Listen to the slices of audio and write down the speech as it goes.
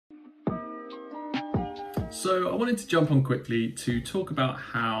So I wanted to jump on quickly to talk about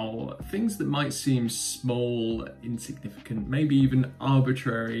how things that might seem small, insignificant, maybe even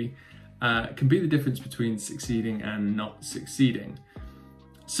arbitrary, can be the difference between succeeding and not succeeding.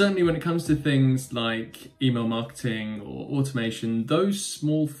 Certainly when it comes to things like email marketing or automation, those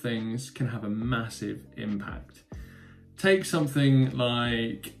small things can have a massive impact. Take something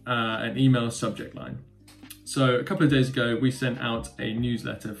like an email subject line. So a couple of days ago, we sent out a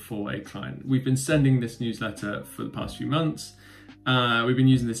newsletter for a client. We've been sending this newsletter for the past few months. We've been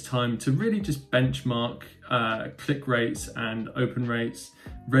using this time to really just benchmark click rates and open rates,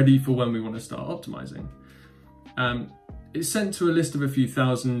 ready for when we want to start optimizing. It's sent to a list of a few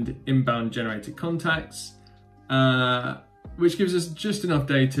thousand inbound generated contacts, which gives us just enough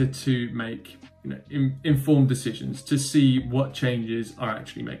data to make informed decisions, to see what changes are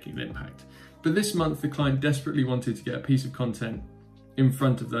actually making an impact. But this month, the client desperately wanted to get a piece of content in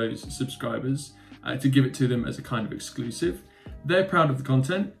front of those subscribers to give it to them as a kind of exclusive. They're proud of the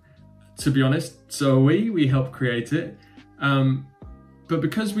content, to be honest, so are we. We helped create it. But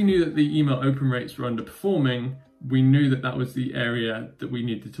because we knew that the email open rates were underperforming, we knew that that was the area that we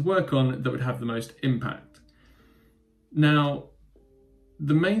needed to work on that would have the most impact. Now,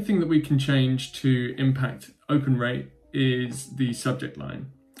 the main thing that we can change to impact open rate is the subject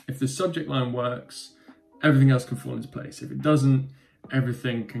line. If the subject line works, everything else can fall into place. If it doesn't,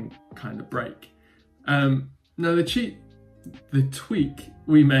 everything can kind of break. Now the tweak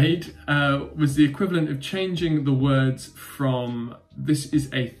we made was the equivalent of changing the words from "this is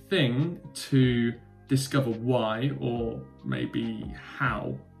a thing" to "discover why" or maybe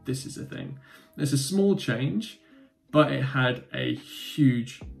 "how this is a thing." It's a small change, but it had a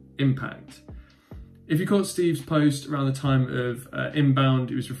huge impact. If you caught Steve's post around the time of Inbound,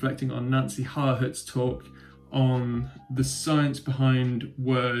 he was reflecting on Nancy Harhut's talk on the science behind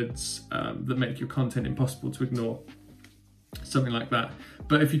words that make your content impossible to ignore, something like that.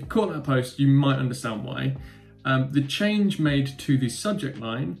 But if you caught that post, you might understand why. The change made to the subject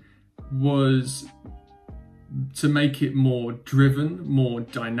line was to make it more driven, more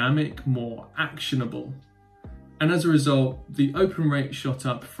dynamic, more actionable. And as a result, the open rate shot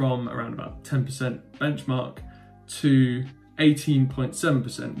up from around about 10% benchmark to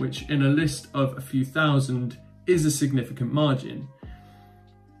 18.7%, which in a list of a few thousand is a significant margin.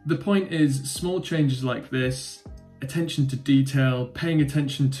 The point is, small changes like this, attention to detail, paying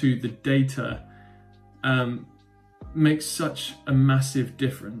attention to the data, makes such a massive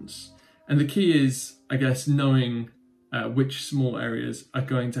difference. And the key is, I guess, knowing which small areas are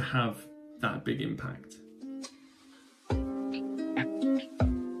going to have that big impact.